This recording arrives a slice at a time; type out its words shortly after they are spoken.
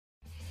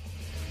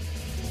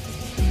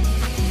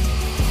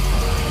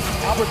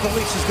Albert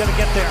Delise is going to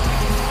get there.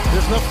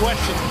 There's no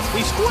question.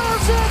 He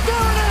squares it.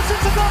 There it is.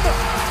 It's another.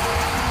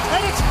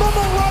 And it's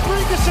Momo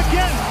Rodriguez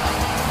again.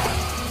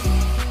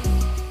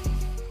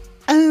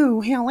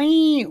 Oh,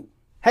 hello.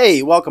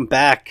 Hey, welcome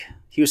back.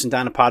 Houston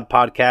Dynapod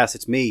Podcast.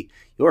 It's me,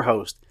 your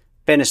host,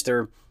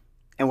 Finister,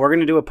 and we're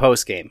going to do a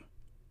post game.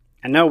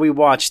 I know we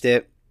watched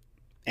it,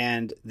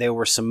 and there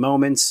were some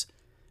moments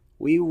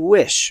we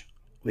wish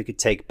we could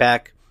take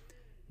back,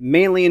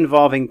 mainly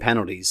involving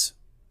penalties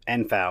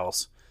and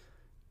fouls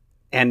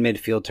and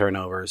midfield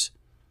turnovers.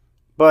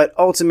 But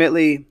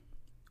ultimately,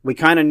 we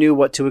kind of knew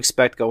what to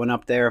expect going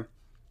up there.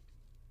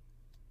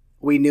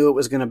 We knew it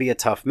was going to be a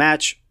tough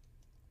match.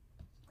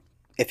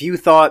 If you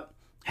thought,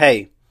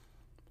 hey,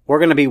 we're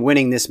going to be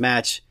winning this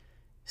match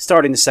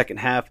starting the second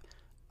half,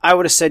 I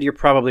would have said you're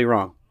probably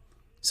wrong.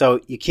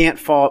 So you can't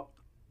fault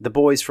the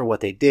boys for what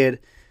they did.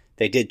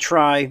 They did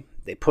try.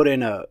 They put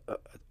in a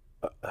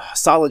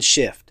solid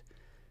shift.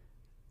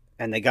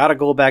 And they got a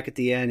goal back at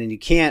the end, and you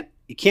can't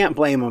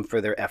blame them for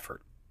their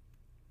effort.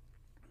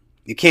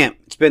 You can't.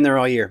 It's been there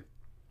all year.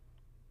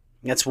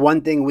 That's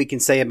one thing we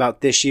can say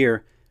about this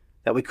year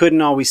that we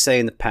couldn't always say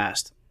in the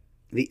past.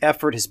 The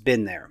effort has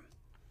been there.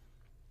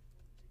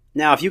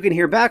 Now, if you can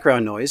hear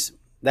background noise,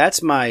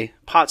 that's my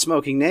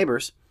pot-smoking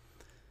neighbors.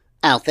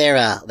 Out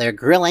there, they're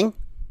grilling.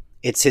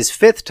 It's his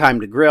fifth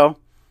time to grill,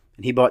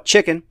 and he bought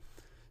chicken,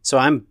 so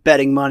I'm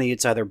betting money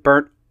it's either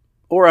burnt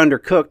or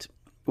undercooked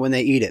when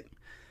they eat it.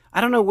 I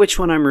don't know which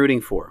one I'm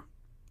rooting for.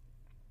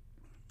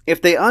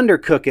 If they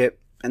undercook it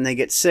and they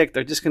get sick,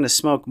 they're just going to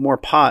smoke more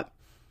pot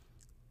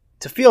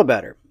to feel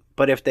better.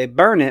 But if they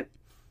burn it,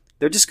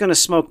 they're just going to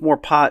smoke more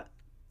pot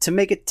to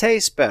make it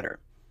taste better.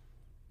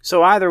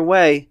 So either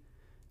way,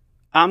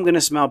 I'm going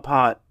to smell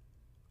pot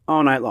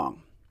all night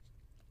long.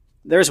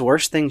 There's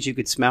worse things you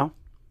could smell,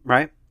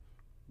 right?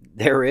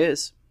 There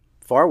is.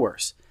 Far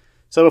worse.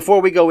 So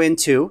before we go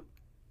into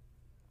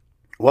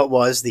what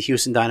was the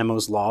Houston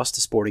Dynamo's loss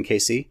to Sporting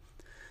KC,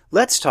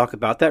 let's talk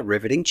about that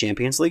riveting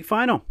Champions League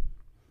final.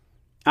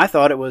 I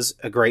thought it was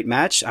a great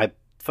match.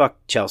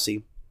 Fuck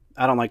Chelsea.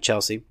 I don't like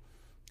Chelsea.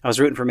 I was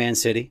rooting for Man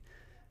City,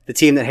 the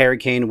team that Harry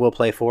Kane will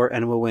play for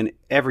and will win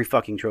every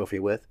fucking trophy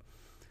with.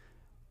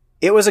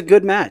 It was a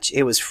good match.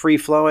 It was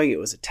free-flowing. It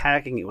was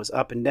attacking. It was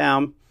up and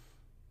down.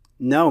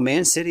 No,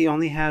 Man City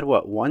only had,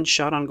 one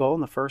shot on goal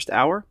in the first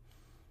hour?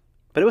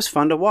 But it was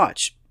fun to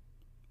watch.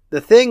 The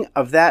thing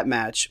of that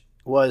match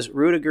was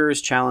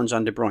Rudiger's challenge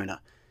on De Bruyne.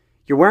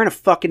 You're wearing a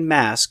fucking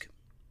mask,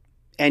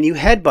 and you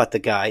headbutt the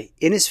guy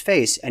in his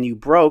face, and you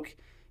broke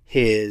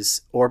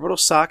his orbital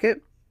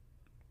socket,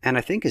 and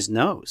I think his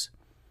nose.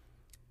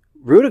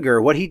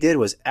 Rudiger, what he did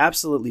was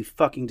absolutely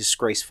fucking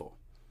disgraceful.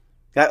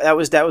 That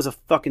was a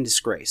fucking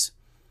disgrace.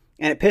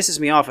 And it pisses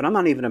me off, and I'm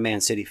not even a Man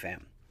City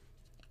fan.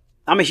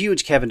 I'm a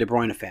huge Kevin De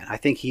Bruyne fan. I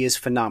think he is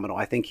phenomenal.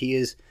 I think he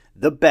is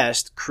the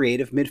best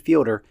creative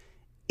midfielder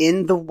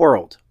in the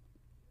world.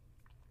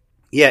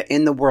 Yeah,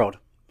 in the world.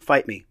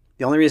 Fight me.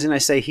 The only reason I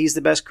say he's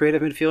the best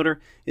creative midfielder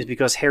is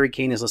because Harry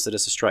Kane is listed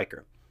as a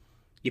striker.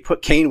 You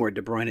put Kane where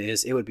De Bruyne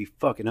is, it would be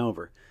fucking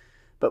over.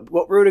 But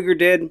what Rudiger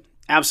did,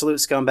 absolute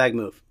scumbag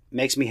move.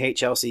 Makes me hate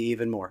Chelsea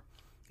even more.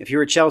 If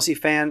you're a Chelsea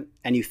fan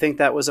and you think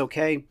that was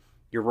okay,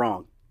 you're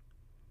wrong.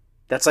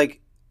 That's like,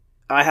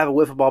 I have a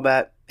wiffle ball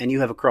bat and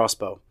you have a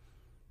crossbow.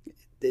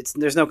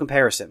 There's no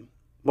comparison.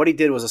 What he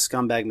did was a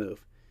scumbag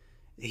move.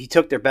 He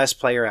took their best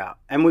player out.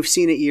 And we've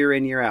seen it year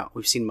in, year out.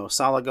 We've seen Mo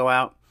Salah go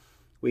out.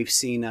 We've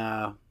seen,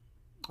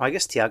 I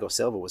guess Thiago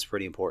Silva was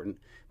pretty important.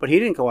 But he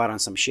didn't go out on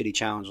some shitty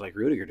challenge like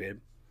Rudiger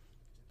did.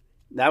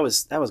 That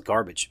was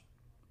garbage.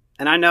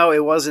 And I know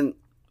it wasn't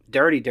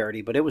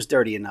dirty, but it was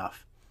dirty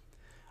enough.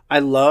 I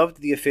loved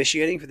the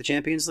officiating for the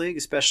Champions League,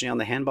 especially on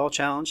the handball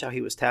challenge, how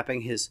he was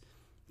tapping his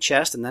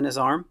chest and then his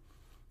arm.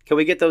 Can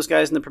we get those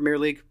guys in the Premier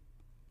League?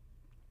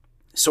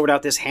 Sort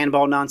out this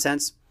handball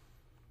nonsense?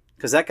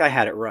 Because that guy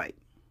had it right.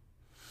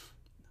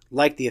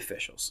 Like the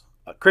officials.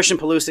 Christian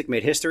Pulisic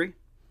made history,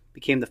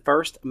 became the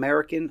first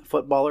American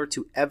footballer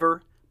to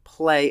ever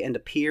play and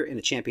appear in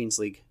a Champions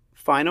League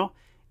final,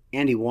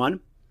 and he won.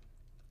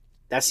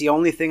 That's the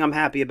only thing I'm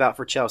happy about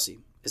for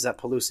Chelsea, is that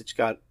Pulisic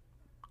got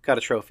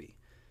a trophy.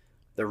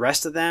 The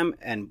rest of them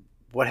and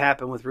what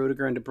happened with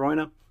Rudiger and De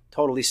Bruyne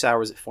totally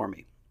sours it for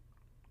me.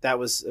 It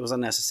was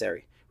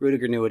unnecessary.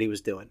 Rudiger knew what he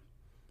was doing.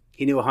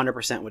 He knew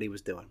 100% what he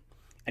was doing.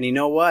 And you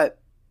know what,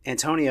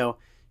 Antonio,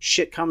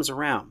 shit comes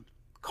around.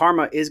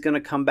 Karma is going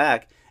to come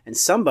back, and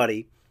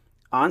somebody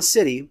on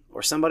City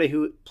or somebody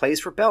who plays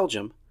for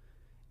Belgium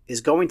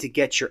is going to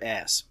get your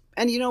ass.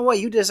 And you know what?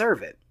 You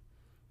deserve it.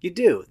 You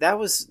do. That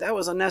was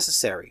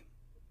unnecessary.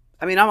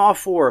 I mean, I'm all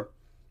for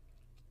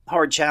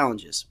hard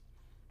challenges.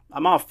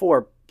 I'm all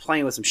for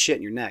playing with some shit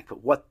in your neck.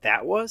 But what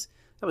that was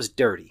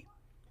dirty.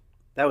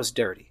 That was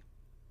dirty.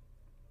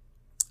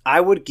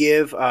 I would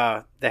give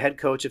the head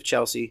coach of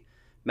Chelsea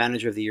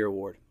Manager of the Year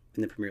award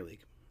in the Premier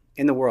League.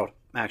 In the world,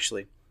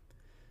 actually.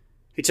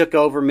 He took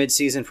over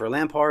mid-season for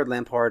Lampard.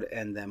 Lampard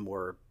and them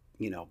were,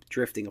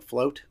 drifting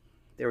afloat.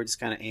 They were just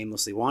kind of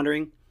aimlessly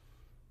wandering.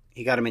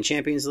 He got him in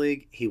Champions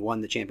League. He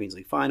won the Champions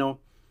League final.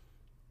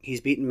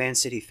 He's beaten Man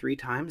City 3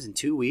 times in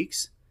 2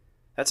 weeks.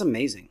 That's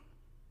amazing.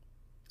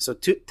 So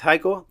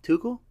Tuchel,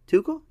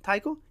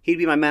 he'd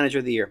be my manager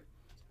of the year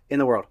in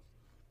the world.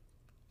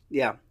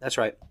 Yeah, that's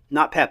right.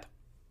 Not Pep.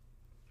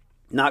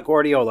 Not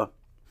Guardiola.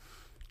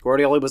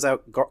 Guardiola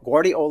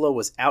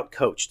was out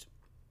coached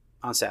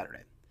on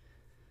Saturday.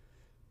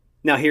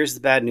 Now here's the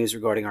bad news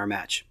regarding our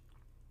match.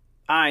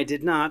 I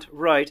did not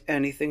write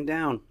anything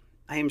down.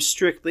 I am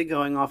strictly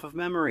going off of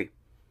memory.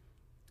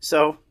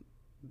 So,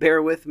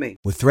 bear with me.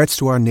 With threats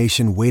to our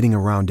nation waiting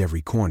around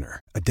every corner,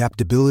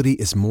 adaptability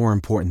is more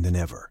important than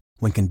ever.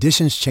 When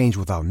conditions change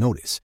without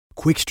notice,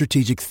 quick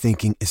strategic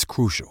thinking is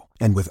crucial.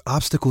 And with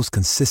obstacles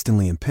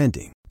consistently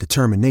impending,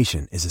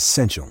 determination is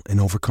essential in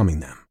overcoming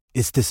them.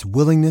 It's this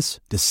willingness,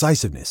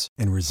 decisiveness,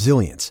 and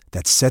resilience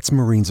that sets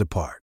Marines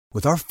apart.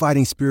 With our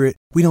fighting spirit,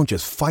 we don't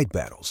just fight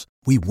battles,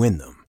 we win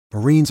them.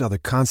 Marines are the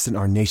constant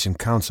our nation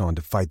counts on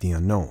to fight the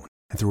unknown.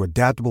 And through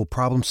adaptable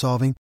problem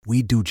solving,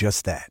 we do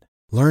just that.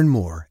 Learn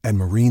more at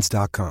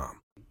marines.com.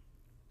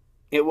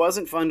 It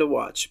wasn't fun to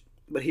watch,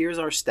 but here's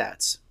our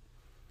stats.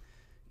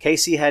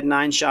 KC had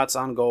 9 shots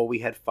on goal, we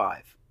had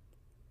 5.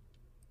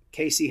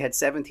 KC had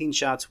 17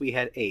 shots, we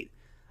had 8.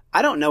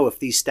 I don't know if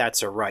these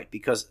stats are right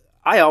because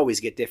I always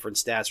get different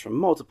stats from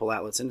multiple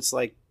outlets, and it's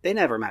like they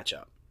never match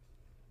up.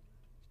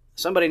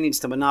 Somebody needs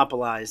to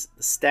monopolize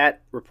the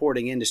stat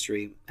reporting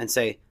industry and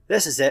say,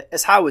 this is it,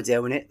 it's how we're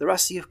doing it, the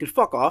rest of you can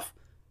fuck off,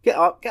 get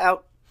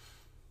out.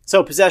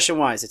 So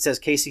possession-wise, it says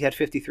KC had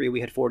 53, we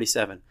had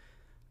 47.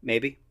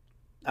 Maybe.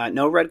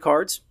 No red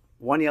cards,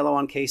 1 yellow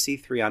on KC,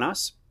 3 on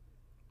us.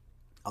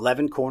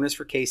 11 corners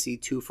for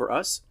KC, 2 for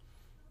us.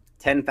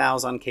 10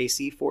 fouls on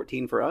KC,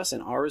 14 for us,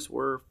 and ours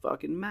were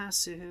fucking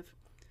massive.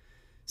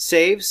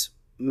 Saves,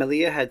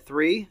 Melia had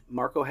 3,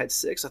 Marco had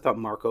 6. I thought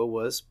Marco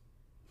was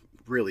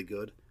really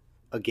good.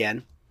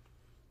 Again.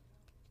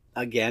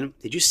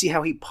 Did you see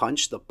how he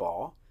punched the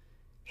ball?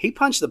 He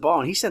punched the ball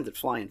and he sent it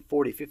flying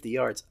 40, 50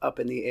 yards up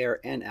in the air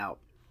and out.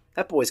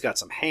 That boy's got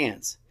some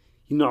hands.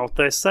 You know what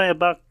they say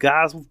about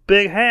guys with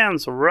big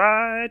hands,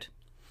 right?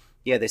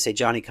 Yeah, they say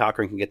Johnny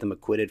Cochran can get them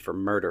acquitted for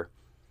murder.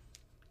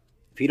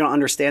 If you don't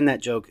understand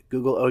that joke,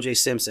 Google O.J.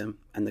 Simpson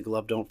and the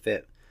glove don't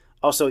fit.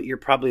 Also, you're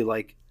probably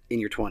like in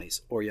your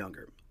 20s or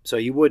younger, so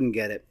you wouldn't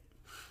get it.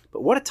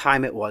 But what a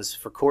time it was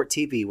for Court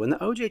TV when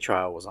the O.J.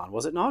 trial was on,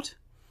 was it not?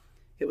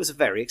 It was a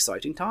very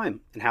exciting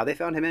time, and how they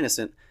found him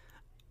innocent,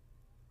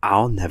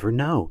 I'll never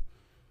know.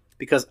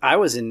 Because I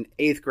was in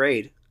 8th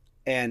grade,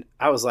 and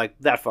I was like,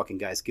 that fucking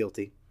guy's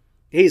guilty.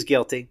 He's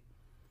guilty.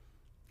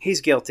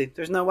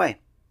 There's no way.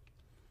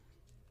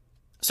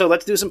 So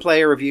let's do some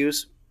player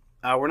reviews.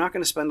 We're not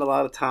going to spend a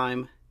lot of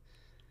time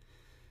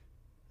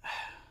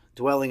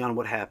dwelling on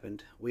what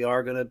happened. We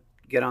are going to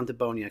get onto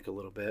Boniek a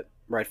little bit,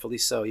 rightfully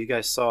so. You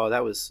guys saw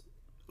that was,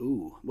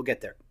 we'll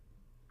get there.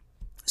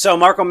 So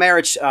Marco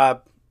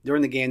Maric,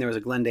 during the game, there was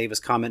a Glenn Davis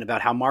comment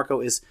about how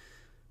Marco is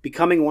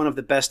becoming one of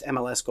the best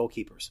MLS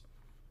goalkeepers.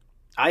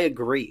 I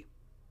agree.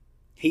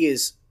 He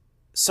is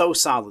so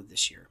solid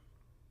this year.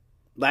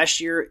 Last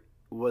year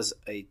was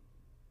a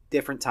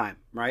different time,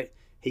 right?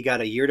 He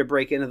got a year to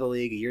break into the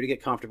league, a year to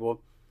get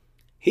comfortable.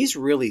 He's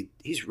really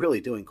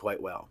doing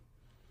quite well.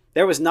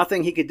 There was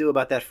nothing he could do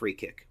about that free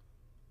kick.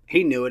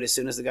 He knew it as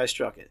soon as the guy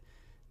struck it.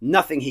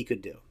 Nothing he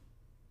could do.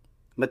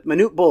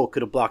 Manute Bol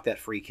could have blocked that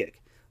free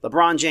kick.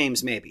 LeBron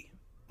James, maybe.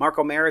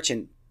 Marco Maric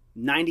and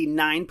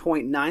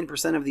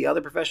 99.9% of the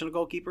other professional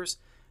goalkeepers?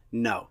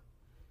 No.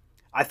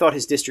 I thought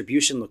his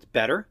distribution looked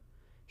better.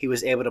 He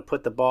was able to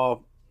put the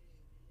ball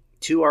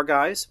to our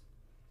guys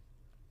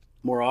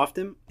more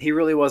often. He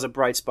really was a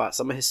bright spot.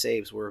 Some of his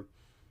saves were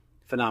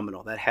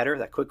phenomenal. That header,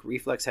 that quick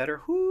reflex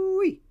header,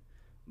 whoo-wee.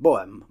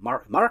 Boy,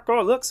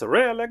 Marco looks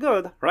really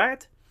good,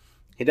 right?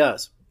 He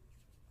does.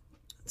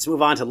 Let's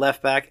move on to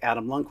left back,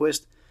 Adam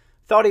Lundqvist.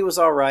 Thought he was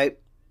all right.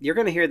 You're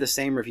going to hear the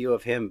same review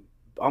of him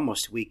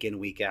almost week in,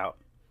 week out,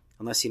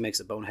 unless he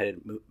makes a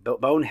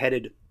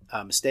boneheaded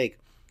mistake.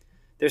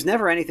 There's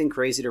never anything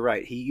crazy to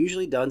write. He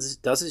usually does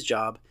his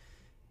job.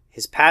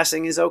 His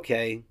passing is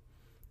okay.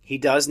 He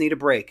does need a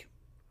break.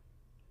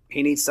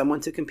 He needs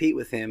someone to compete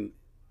with him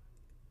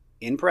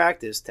in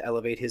practice to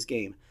elevate his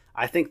game.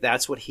 I think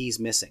that's what he's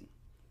missing.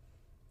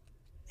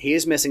 He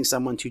is missing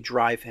someone to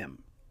drive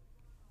him.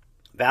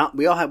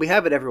 We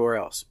have it everywhere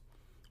else.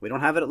 We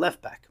don't have it at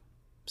left back.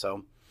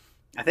 So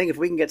I think if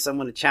we can get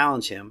someone to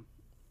challenge him,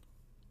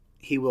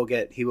 he will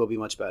be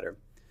much better.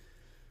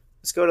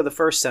 Let's go to the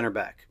first center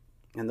back,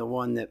 and the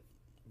one that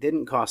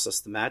didn't cost us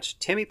the match,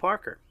 Timmy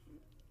Parker.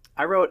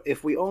 I wrote,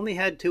 if we only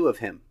had 2 of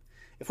him.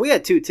 If we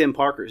had 2 Tim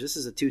Parkers, this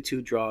is a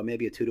 2-2 draw,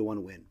 maybe a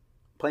 2-1 win.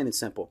 Plain and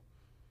simple.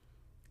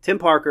 Tim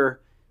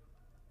Parker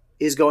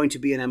is going to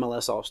be an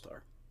MLS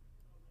All-Star.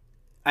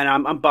 And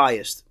I'm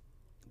biased,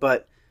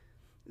 but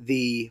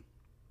the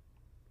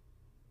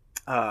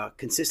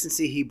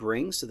consistency he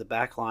brings to the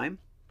back line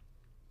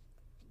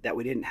that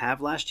we didn't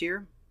have last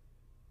year,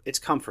 it's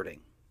comforting.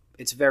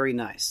 It's very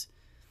nice.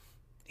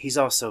 He's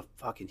also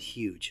fucking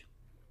huge.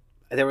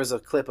 There was a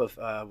clip of,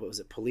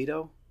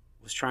 Polito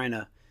was trying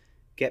to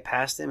get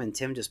past him, and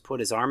Tim just put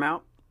his arm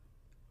out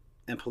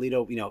and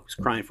Polito, was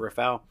crying for a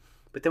foul.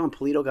 But then when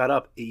Polito got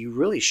up, it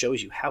really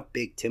shows you how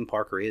big Tim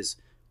Parker is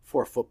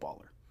for a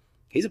footballer.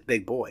 He's a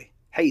big boy.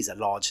 He's a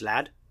large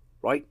lad,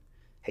 right?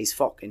 He's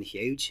fucking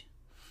huge.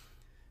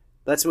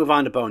 Let's move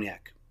on to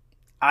Boniek.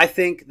 I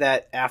think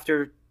that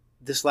after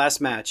this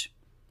last match,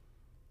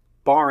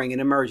 barring an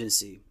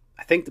emergency,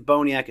 I think the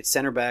Boniek at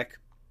center back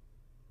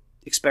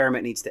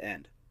experiment needs to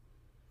end.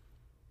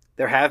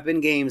 There have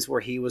been games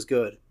where he was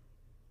good,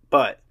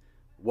 but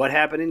what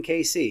happened in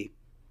KC,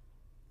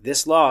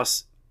 this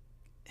loss,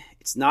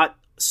 it's not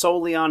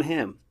solely on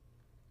him,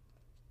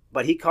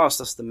 but he cost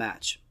us the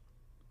match.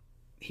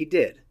 He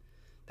did.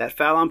 That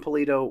foul on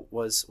Polito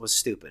was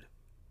stupid.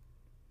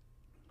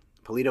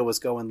 Polito was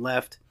going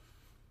left.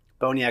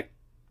 Boniek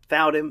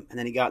fouled him, and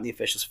then he got in the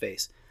official's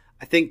face.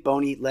 I think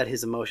Boney let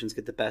his emotions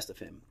get the best of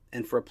him.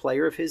 And for a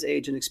player of his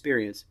age and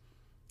experience,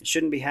 it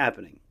shouldn't be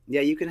happening.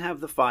 Yeah, you can have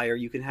the fire,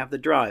 you can have the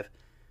drive,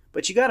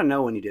 but you got to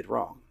know when you did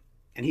wrong.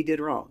 And he did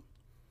wrong.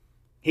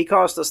 He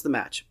cost us the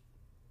match.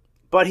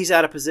 But he's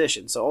out of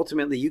position, so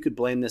ultimately you could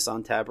blame this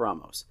on Tab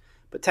Ramos.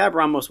 But Tab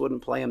Ramos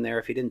wouldn't play him there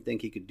if he didn't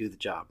think he could do the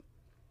job.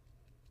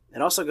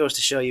 It also goes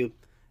to show you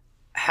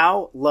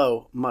how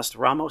low must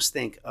Ramos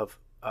think of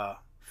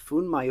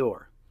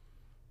Funmayor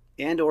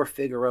and or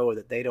Figueroa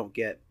that they don't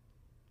get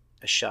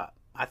a shot.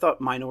 I thought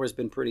Minor's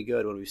been pretty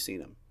good when we've seen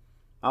him.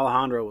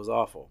 Alejandro was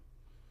awful.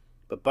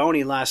 But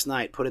Boney last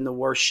night put in the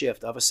worst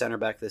shift of a center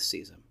back this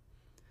season.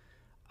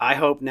 I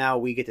hope now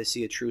we get to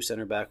see a true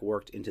center back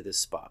worked into this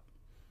spot.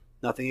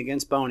 Nothing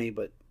against Boney,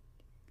 but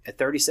at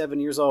 37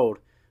 years old,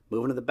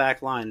 moving to the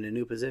back line in a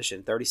new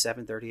position,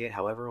 37, 38,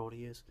 however old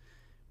he is,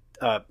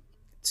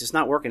 it's just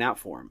not working out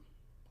for him.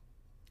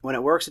 When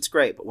it works, it's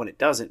great, but when it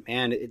doesn't,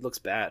 man, it looks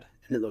bad.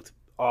 And it looked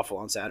awful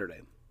on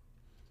Saturday.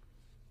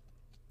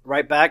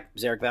 Right back,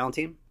 Zarek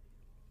Valentin.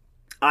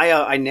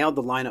 I nailed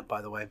the lineup,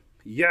 by the way.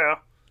 Yeah.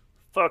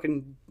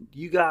 Fucking,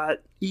 you got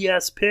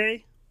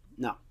ESP?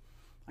 No.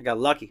 I got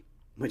lucky,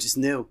 which is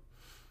new.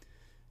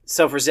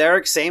 So for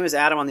Zarek, same as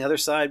Adam on the other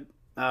side,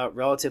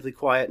 relatively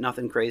quiet,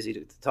 nothing crazy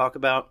to talk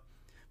about.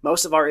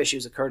 Most of our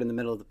issues occurred in the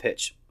middle of the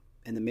pitch,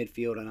 in the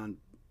midfield,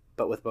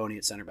 but with Boney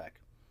at center back.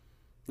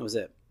 That was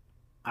it.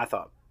 I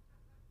thought.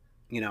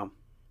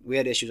 We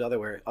had issues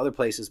other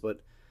places, but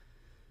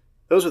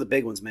those were the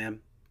big ones, man.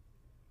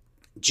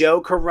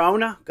 Joe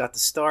Corona got the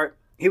start.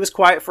 He was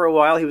quiet for a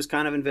while. He was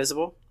kind of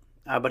invisible,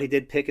 but he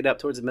did pick it up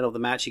towards the middle of the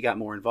match. He got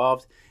more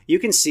involved. You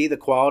can see the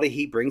quality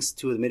he brings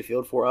to the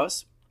midfield for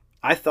us.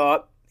 I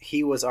thought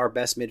he was our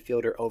best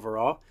midfielder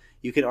overall.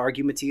 You can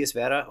argue Matias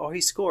Vera. Oh,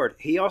 he scored.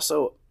 He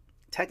also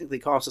technically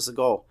cost us a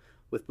goal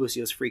with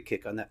Busio's free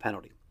kick on that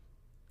penalty,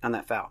 on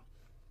that foul.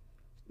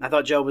 I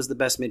thought Joe was the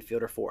best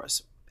midfielder for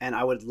us. And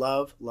I would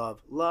love,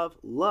 love, love,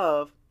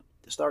 love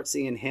to start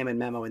seeing him and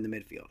Memo in the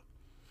midfield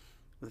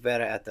with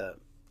Vera at the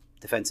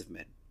defensive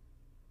mid.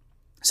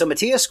 So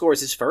Matias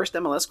scores his first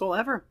MLS goal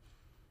ever.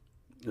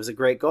 It was a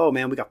great goal,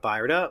 man. We got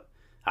fired up.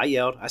 I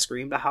yelled. I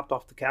screamed. I hopped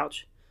off the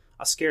couch.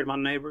 I scared my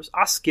neighbors.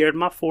 I scared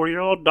my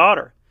 4-year-old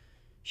daughter.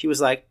 She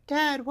was like,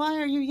 Dad, why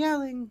are you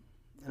yelling?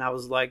 And I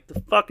was like, the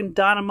fucking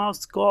Dynamo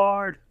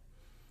scored.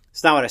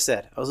 It's not what I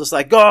said. I was just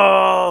like,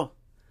 go!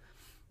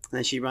 And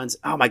then she runs.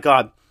 Oh, my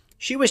God.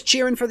 She was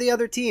cheering for the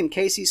other team.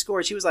 KC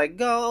scored. She was like,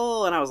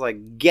 goal. And I was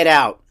like, get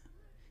out.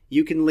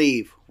 You can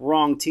leave.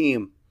 Wrong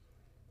team.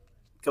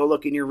 Go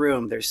look in your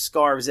room. There's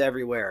scarves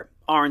everywhere.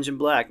 Orange and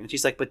black. And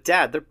she's like, but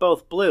Dad, they're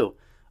both blue.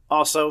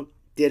 Also,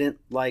 didn't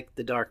like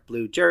the dark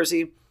blue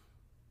jersey.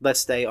 Let's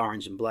stay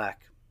orange and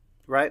black.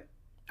 Right?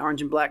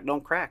 Orange and black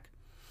don't crack.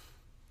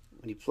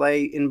 When you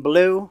play in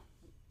blue,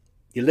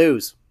 you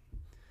lose.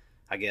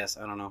 I guess.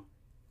 I don't know.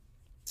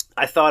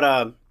 I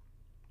thought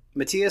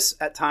Matias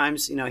at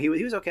times, he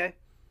was okay.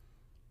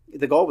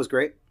 The goal was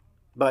great.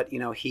 But,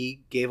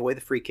 he gave away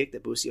the free kick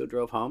that Busio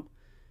drove home.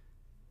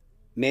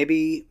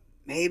 Maybe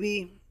we're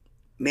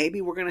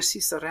going to see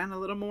Saren a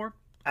little more.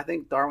 I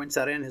think Darwin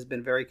Saren has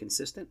been very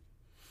consistent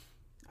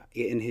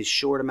in his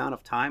short amount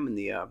of time in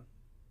the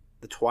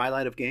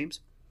twilight of games.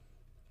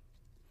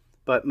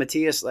 But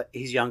Matias,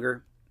 he's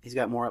younger. He's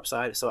got more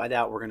upside. So I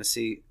doubt we're going to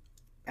see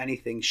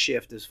anything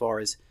shift as far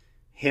as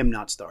him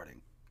not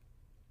starting.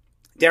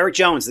 Derek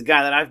Jones, the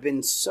guy that I've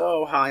been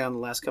so high on the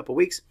last couple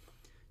weeks,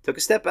 took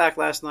a step back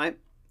last night.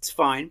 It's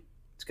fine.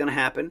 It's going to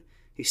happen.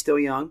 He's still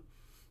young.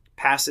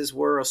 Passes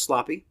were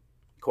sloppy.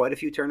 Quite a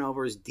few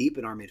turnovers deep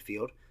in our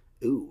midfield.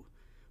 Ooh.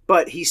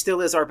 But he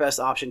still is our best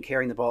option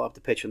carrying the ball up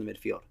the pitch from the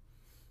midfield.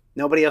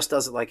 Nobody else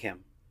does it like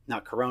him.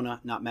 Not Corona,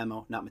 not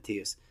Memo, not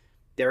Matias.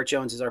 Derek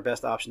Jones is our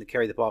best option to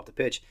carry the ball up the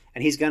pitch,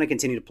 and he's going to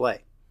continue to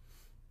play.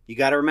 You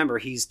got to remember,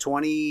 he's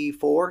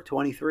 24,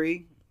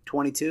 23,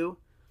 22.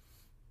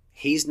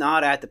 He's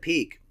not at the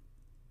peak.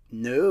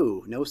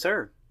 No,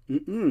 sir.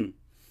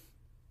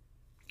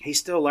 He's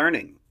still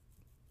learning.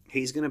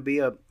 He's going to be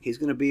a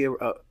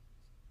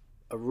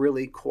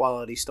really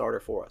quality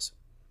starter for us.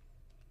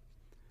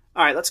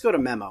 All right, let's go to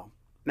Memo.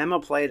 Memo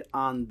played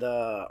on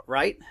the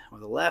right or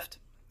the left.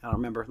 I don't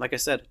remember. Like I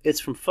said, it's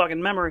from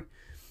fucking memory.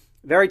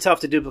 Very tough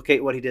to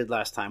duplicate what he did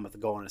last time with the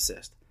goal and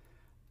assist.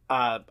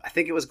 I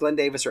think it was Glenn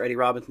Davis or Eddie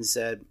Robinson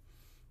said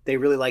they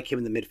really like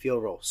him in the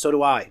midfield role. So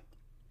do I.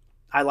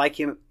 I like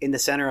him in the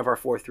center of our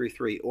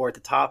 4-3-3 or at the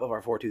top of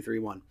our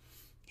 4-2-3-1.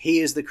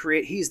 He's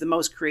the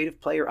most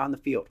creative player on the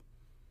field.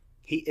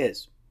 He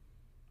is.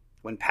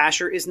 When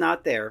Pasher is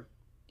not there,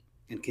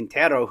 and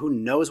Quintero, who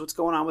knows what's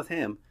going on with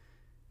him,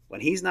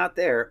 when he's not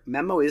there,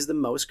 Memo is the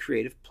most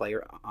creative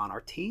player on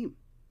our team.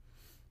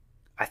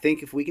 I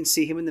think if we can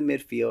see him in the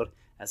midfield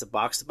as a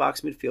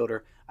box-to-box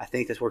midfielder, I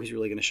think that's where he's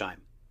really going to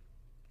shine.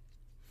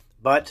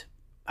 But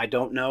I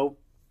don't know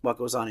what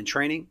goes on in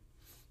training.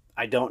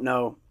 I don't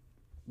know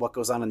what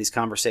goes on in these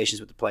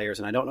conversations with the players,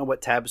 and I don't know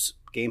what Tab's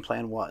game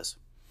plan was.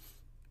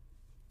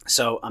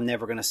 So I'm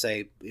never going to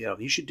say,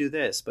 you should do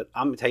this, but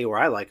I'm going to tell you where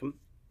I like him.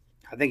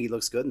 I think he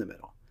looks good in the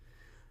middle.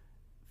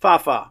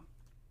 Fafa.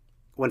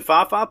 When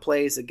Fafa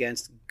plays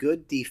against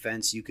good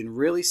defense, you can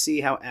really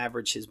see how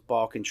average his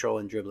ball control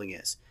and dribbling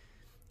is.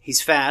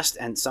 He's fast,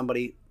 and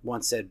somebody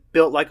once said,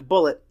 built like a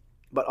bullet,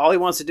 but all he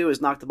wants to do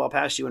is knock the ball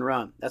past you and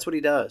run. That's what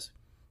he does.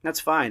 That's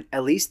fine.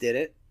 Elise did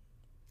it.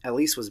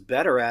 Elise was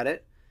better at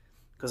it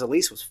because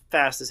Elise was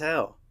fast as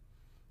hell.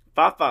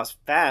 Fafa's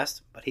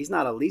fast, but he's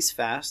not Elise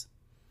fast.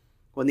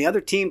 When the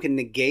other team can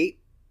negate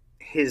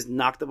his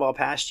knock the ball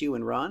past you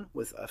and run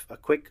with a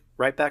quick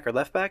right back or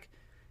left back,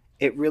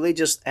 it really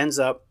just ends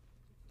up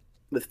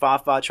with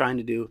Fafa trying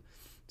to do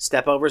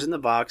step overs in the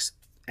box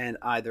and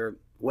either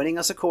winning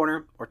us a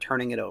corner or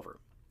turning it over.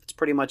 That's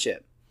pretty much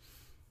it.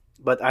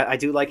 But I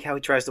do like how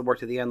he tries to work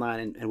to the end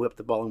line and whip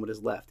the ball in with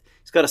his left.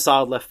 He's got a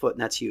solid left foot,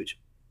 and that's huge.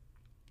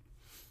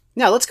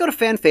 Now, let's go to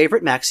fan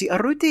favorite Maxi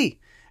Urruti.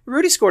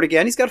 Rudy scored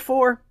again. He's got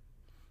 4.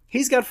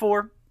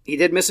 He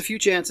did miss a few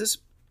chances,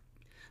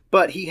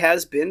 but he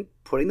has been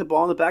putting the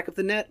ball in the back of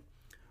the net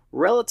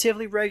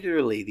relatively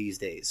regularly these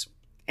days.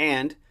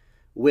 And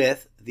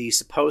with the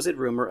supposed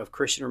rumor of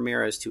Christian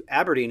Ramirez to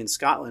Aberdeen in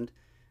Scotland,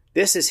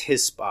 this is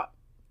his spot.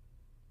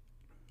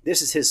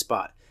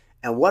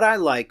 And what I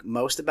like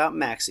most about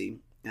Maxi,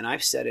 and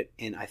I've said it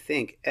in, I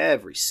think,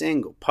 every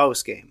single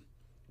post game,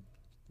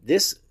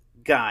 this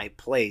guy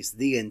plays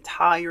the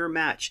entire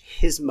match.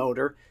 His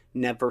motor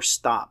never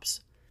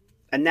stops.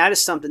 And that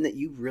is something that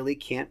you really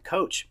can't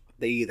coach.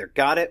 They either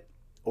got it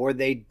or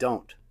they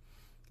don't.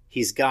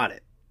 He's got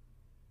it.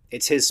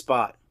 It's his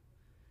spot.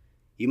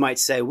 You might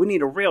say, we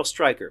need a real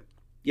striker.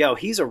 Yo,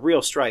 he's a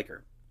real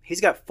striker.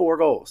 He's got 4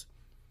 goals.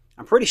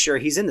 I'm pretty sure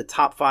he's in the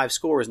top 5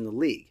 scorers in the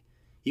league.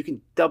 You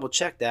can double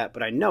check that,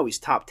 but I know he's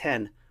top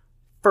 10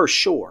 for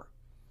sure.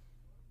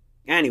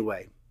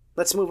 Anyway,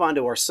 let's move on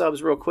to our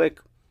subs real quick.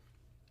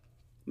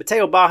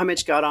 Mateo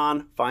Bahamic got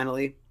on,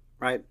 finally,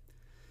 right?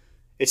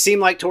 It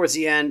seemed like towards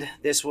the end,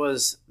 this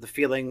was the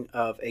feeling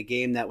of a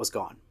game that was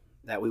gone,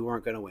 that we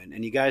weren't going to win.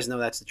 And you guys know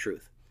that's the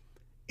truth.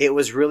 It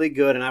was really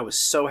good, and I was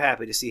so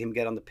happy to see him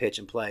get on the pitch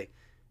and play.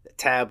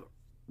 Tab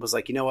was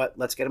like, you know what?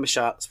 Let's get him a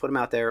shot. Let's put him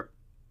out there.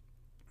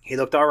 He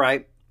looked all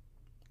right.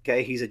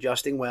 Okay, he's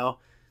adjusting well.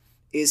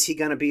 Is he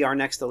going to be our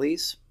next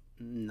Elise?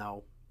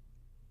 No.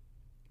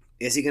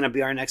 Is he going to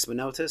be our next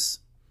Menotis?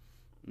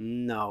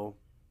 No.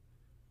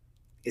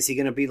 Is he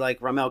going to be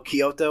like Ramel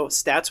Kyoto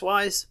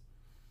stats-wise?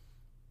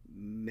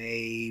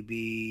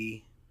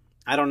 Maybe.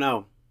 I don't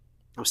know.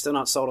 I'm still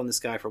not sold on this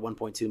guy for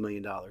 $1.2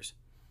 million.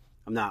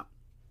 I'm not.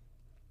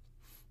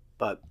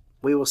 But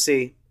we will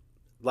see.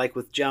 Like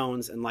with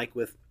Jones and like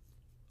with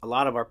a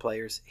lot of our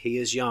players, he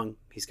is young.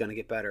 He's going to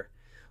get better.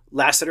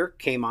 Lassiter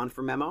came on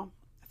for Memo.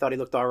 I thought he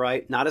looked all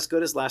right. Not as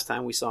good as last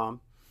time we saw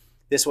him.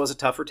 This was a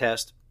tougher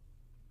test.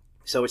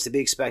 So it's to be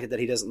expected that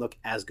he doesn't look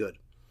as good.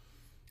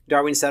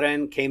 Darwin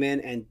Seren came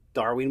in, and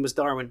Darwin was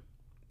Darwin.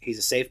 He's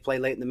a safe play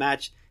late in the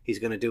match. He's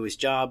going to do his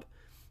job.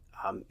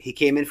 He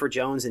came in for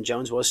Jones, and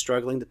Jones was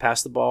struggling to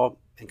pass the ball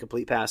and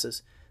complete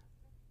passes.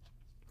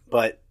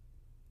 But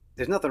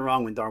there's nothing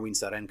wrong when Darwin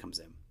Seren comes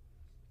in.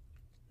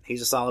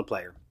 He's a solid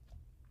player.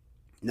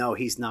 No,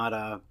 he's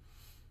not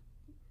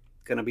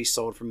going to be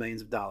sold for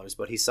millions of dollars,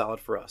 but he's solid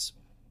for us.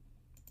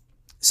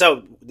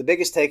 So the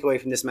biggest takeaway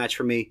from this match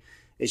for me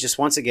is just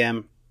once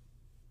again,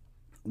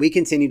 we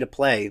continue to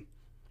play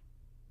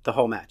the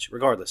whole match,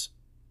 regardless,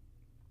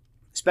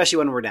 especially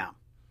when we're down.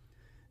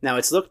 Now,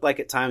 it's looked like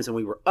at times when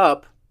we were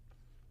up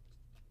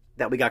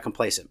that we got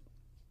complacent.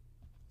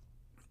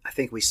 I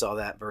think we saw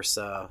that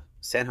versus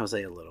San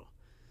Jose a little.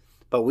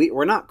 But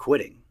we're not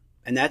quitting,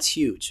 and that's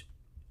huge.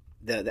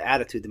 The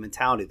attitude, the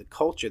mentality, the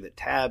culture that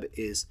Tab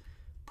is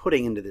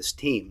putting into this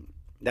team,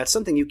 that's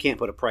something you can't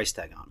put a price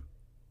tag on.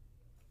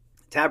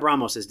 Tab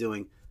Ramos is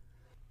doing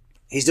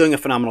a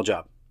phenomenal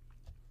job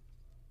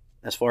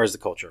as far as the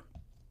culture.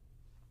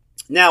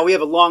 Now, we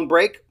have a long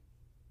break.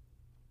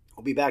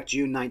 We'll be back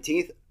June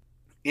 19th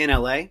in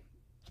LA.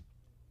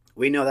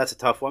 We know that's a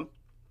tough one.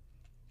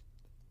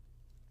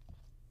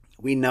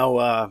 We know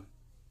a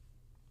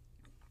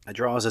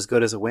draw is as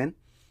good as a win.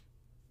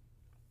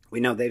 We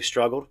know they've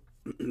struggled,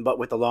 but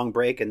with the long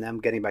break and them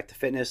getting back to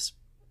fitness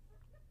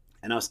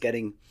and us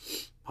getting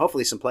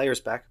hopefully some players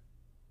back,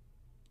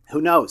 who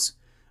knows?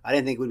 I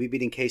didn't think we'd be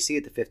beating KC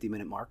at the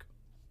 50-minute mark.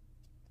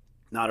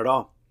 Not at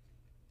all.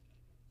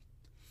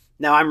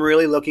 Now, I'm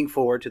really looking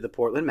forward to the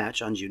Portland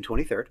match on June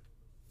 23rd.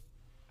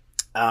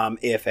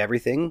 If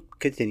everything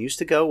continues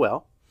to go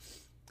well,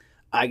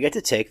 I get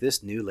to take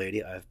this new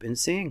lady I've been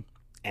seeing.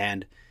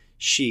 And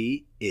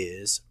she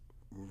is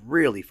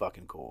really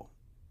fucking cool.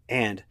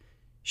 And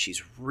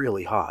she's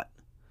really hot.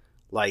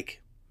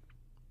 Like,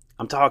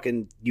 I'm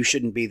talking, you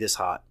shouldn't be this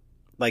hot.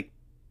 Like,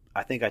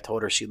 I think I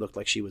told her she looked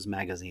like she was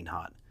magazine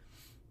hot.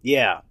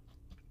 Yeah.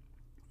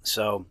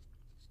 So,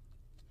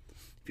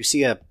 if you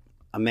see a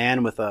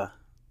man with a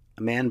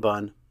man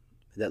bun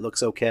that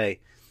looks okay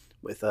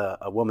with a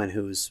woman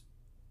who's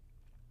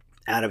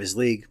out of his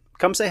league,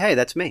 come say, hey,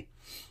 that's me.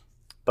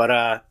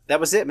 But that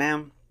was it,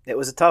 man. It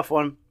was a tough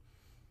one.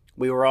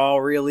 We were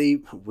all really,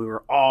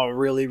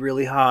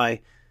 really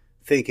high,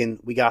 thinking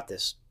we got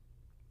this.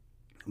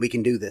 We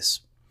can do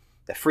this.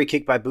 That free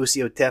kick by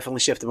Busio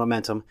definitely shifted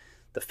momentum.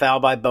 The foul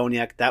by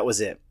Boniek, that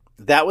was it.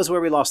 That was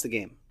where we lost the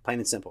game, plain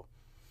and simple.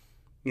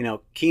 You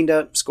know,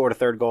 Kinda scored a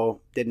third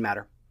goal. Didn't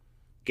matter.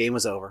 Game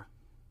was over.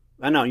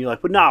 I know, you're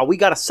like, but no, we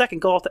got a second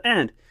goal at the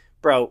end.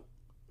 Bro,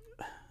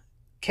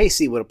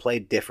 KC would have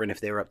played different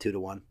if they were up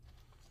 2-1.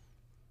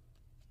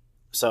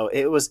 So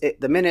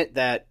the minute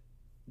that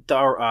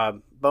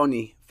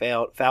Boni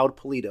fouled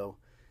Polito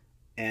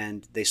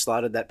and they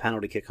slotted that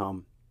penalty kick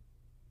home,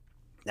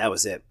 that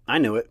was it. I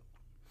knew it.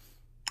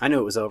 I knew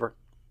it was over.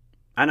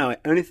 I know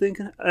anything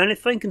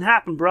can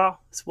happen, bro.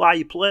 That's why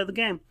you play the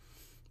game.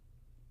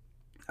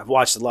 I've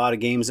watched a lot of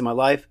games in my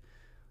life,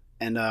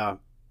 and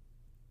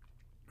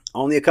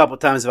only a couple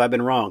times have I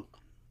been wrong.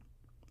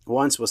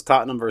 Once was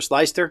Tottenham versus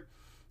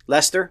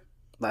Leicester,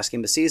 last game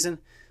of the season.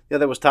 The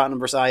other was Tottenham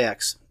versus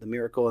Ajax, the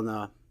miracle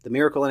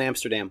in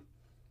Amsterdam.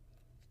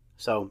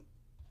 So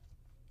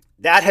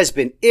that has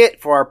been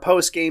it for our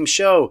post-game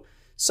show.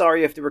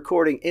 Sorry if the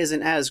recording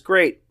isn't as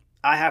great.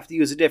 I have to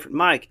use a different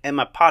mic, and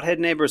my pothead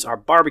neighbors are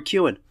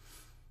barbecuing.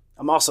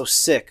 I'm also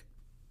sick.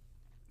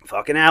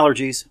 Fucking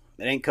allergies.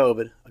 It ain't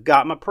COVID. I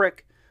got my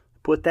prick.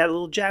 Put that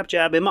little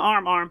jab in my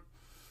arm.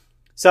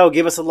 So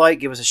give us a like,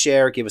 give us a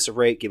share, give us a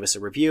rate, give us a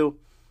review.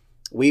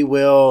 We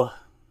will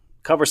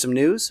cover some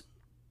news,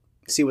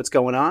 see what's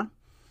going on.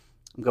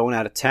 I'm going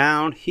out of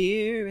town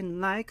here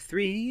in like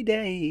 3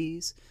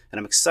 days, and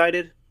I'm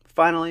excited.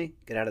 Finally,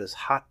 get out of this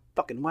hot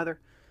fucking weather.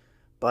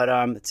 But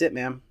that's it,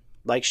 man.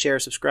 Like, share,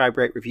 subscribe,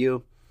 rate,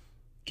 review.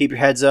 Keep your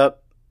heads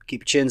up.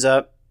 Keep your chins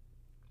up.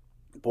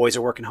 The boys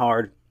are working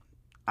hard.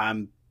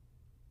 I'm,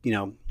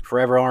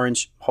 forever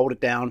orange. Hold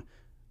it down.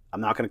 I'm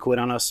not going to quit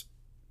on us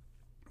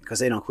because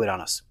they don't quit on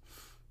us.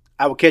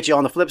 I will catch you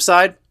on the flip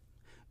side.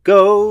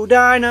 Go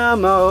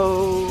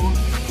Dynamo!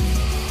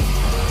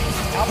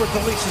 Albert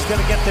Delise is going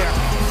to get there.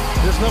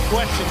 There's no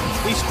question.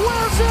 He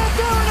squares it.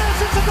 There it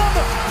is. It's a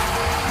number.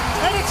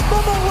 And it's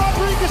Momo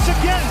Rodriguez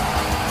again.